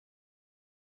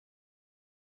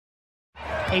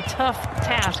a tough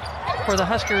task for the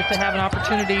Huskers to have an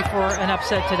opportunity for an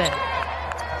upset today.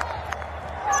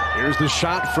 Here's the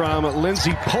shot from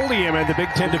Lindsey Pulliam, and the Big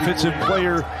Ten Defensive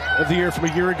Player of the Year from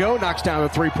a year ago. Knocks down the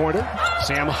three-pointer.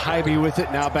 Sam Haiby with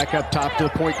it. Now back up top to the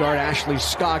point guard, Ashley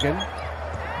Scoggin.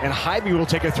 And Haiby will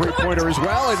take a three-pointer as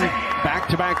well. And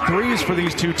back-to-back threes for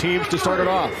these two teams to start it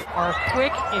off. Are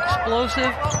quick,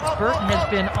 explosive. Burton has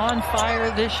been on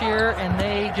fire this year, and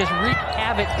they just wreak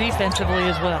havoc defensively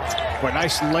as well. What a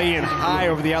nice lay-in high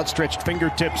over the outstretched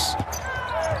fingertips.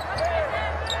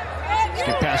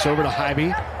 Good pass over to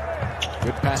Haiby.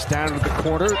 Good pass down to the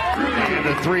corner. And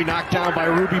the three knocked down by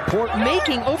Ruby Port.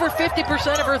 Making over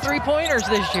 50% of her three-pointers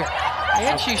this year.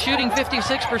 And she's shooting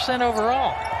 56%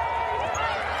 overall.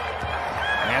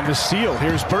 And the steal.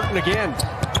 Here's Burton again.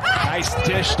 Nice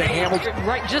dish to Hamilton.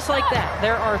 Right, just like that.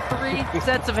 There are three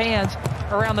sets of hands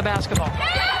around the basketball.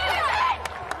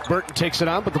 Burton takes it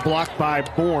on, but the block by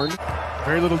Bourne.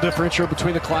 Very little differential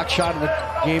between the clock shot and the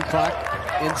game clock.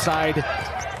 Inside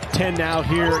 10 now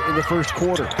here in the first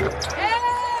quarter.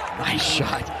 Nice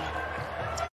shot.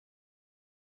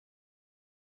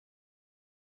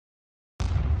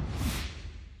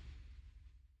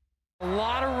 A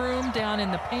lot of room down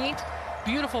in the paint.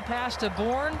 Beautiful pass to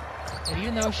Bourne. And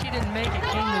even though she didn't make it,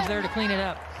 King was there to clean it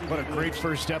up. What a great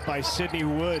first step by Sydney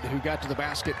Wood, who got to the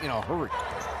basket in a hurry.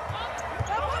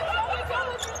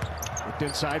 Looked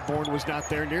inside, Bourne was not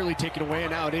there, nearly taken away,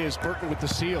 and now it is. Burton with the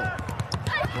steal.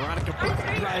 Veronica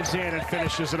Burton drives in and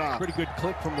finishes it off. Pretty good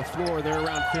clip from the floor. They're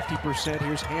around 50%.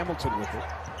 Here's Hamilton with it.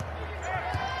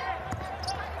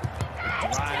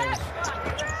 Drive.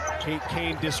 Kate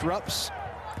Kane disrupts.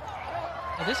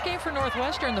 Now this game for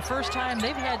Northwestern, the first time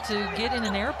they've had to get in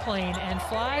an airplane and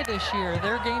fly this year.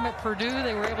 Their game at Purdue,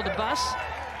 they were able to bus.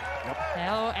 Yep.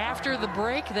 Now after the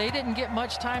break, they didn't get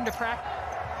much time to practice.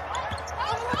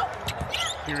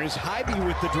 Here is Haiby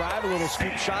with the drive, a little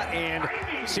scoop shot, and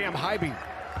Sam Haiby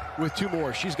with two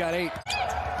more. She's got 8.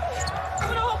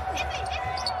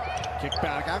 Kick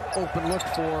back, open look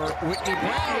for Whitney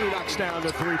Brown, who knocks down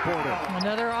the three-pointer.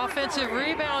 Another offensive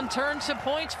rebound, turns some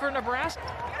points for Nebraska.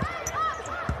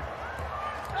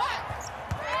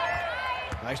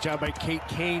 Nice job by Kate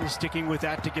Kane sticking with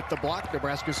that to get the block.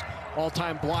 Nebraska's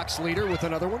all-time blocks leader with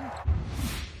another one.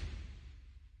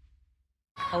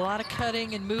 A lot of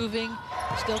cutting and moving,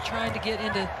 still trying to get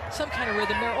into some kind of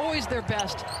rhythm. They're always their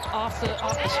best off the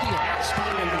steal.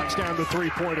 Stein knocks down the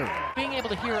three-pointer. Being able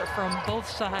to hear it from both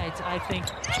sides, I think,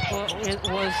 it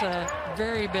was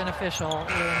very beneficial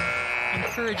in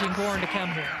encouraging Bourne to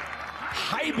come here.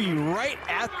 Haiby right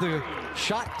at the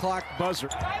shot clock buzzer.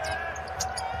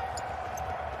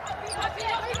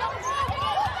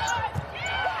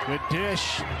 Good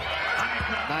dish.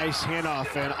 Nice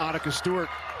handoff, and Annika Stewart.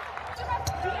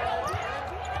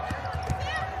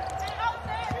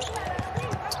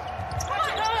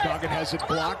 Doggett has it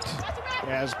blocked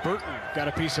as Burton got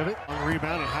a piece of it. On the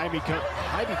rebound, and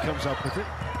Haiby comes up with it.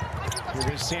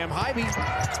 Here is Sam Haiby.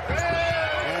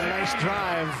 And a nice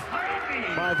drive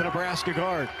by the Nebraska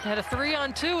guard. Had a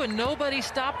 3-on-2 and nobody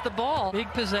stopped the ball.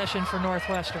 Big possession for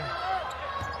Northwestern.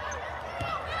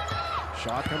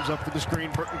 Shaw comes up for the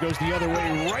screen. Burton goes the other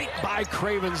way, right by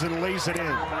Cravens, and lays it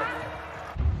in.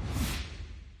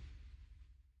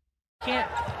 Can't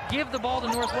give the ball to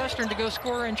Northwestern to go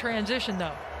score in transition,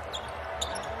 though.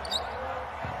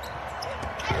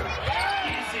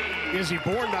 Izzy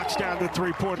Bourne knocks down the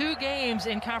three-pointer. 2 games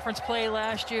in conference play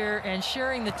last year and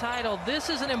sharing the title. This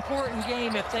is an important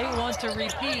game if they want to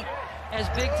repeat as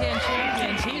Big Ten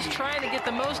champions. He's trying to get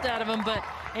the most out of them, but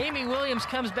Amy Williams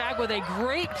comes back with a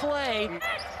great play.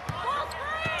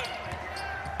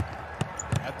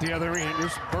 At the other end,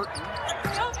 here's Burton.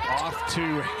 Off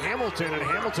to Hamilton, and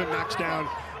Hamilton knocks down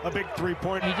a big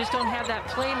three-pointer. You just don't have that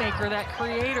playmaker, that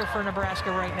creator for Nebraska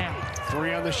right now.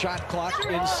 3 on the shot clock,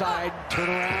 inside, turn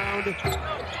around.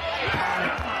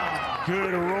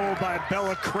 Good roll by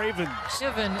Bella Cravens.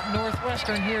 Given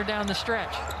Northwestern here down the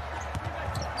stretch.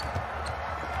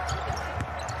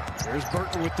 There's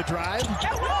Burton with the drive.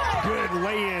 Good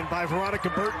lay-in by Veronica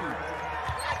Burton.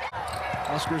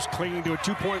 Huskers clinging to a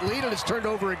 2-point lead, and it's turned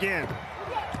over again.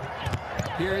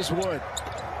 Here's Wood.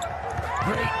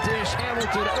 Great dish,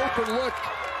 Hamilton, open look,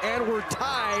 and we're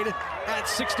tied at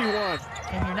 61.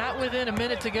 And you're not within a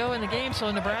minute to go in the game,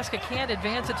 so Nebraska can't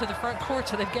advance it to the front court,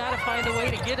 so they've got to find a way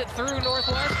to get it through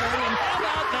Northwestern. And how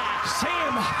about that?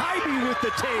 Sam Haiby with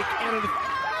the take, and a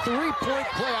 3-point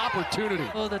play opportunity.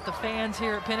 So that the fans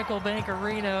here at Pinnacle Bank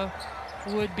Arena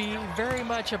would be very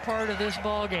much a part of this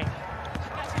ball game.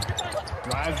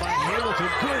 Drive by Hamilton.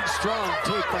 Good strong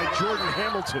take by Jordan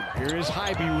Hamilton. Here is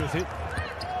Haiby with it.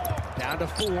 Down to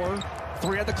 4.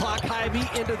 3 on the clock. Haiby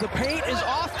into the paint, is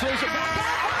off, throws it back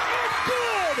out, and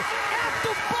good at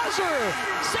the buzzer.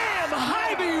 Sam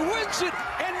Haiby wins it,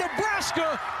 and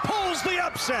Nebraska pulls the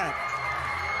upset.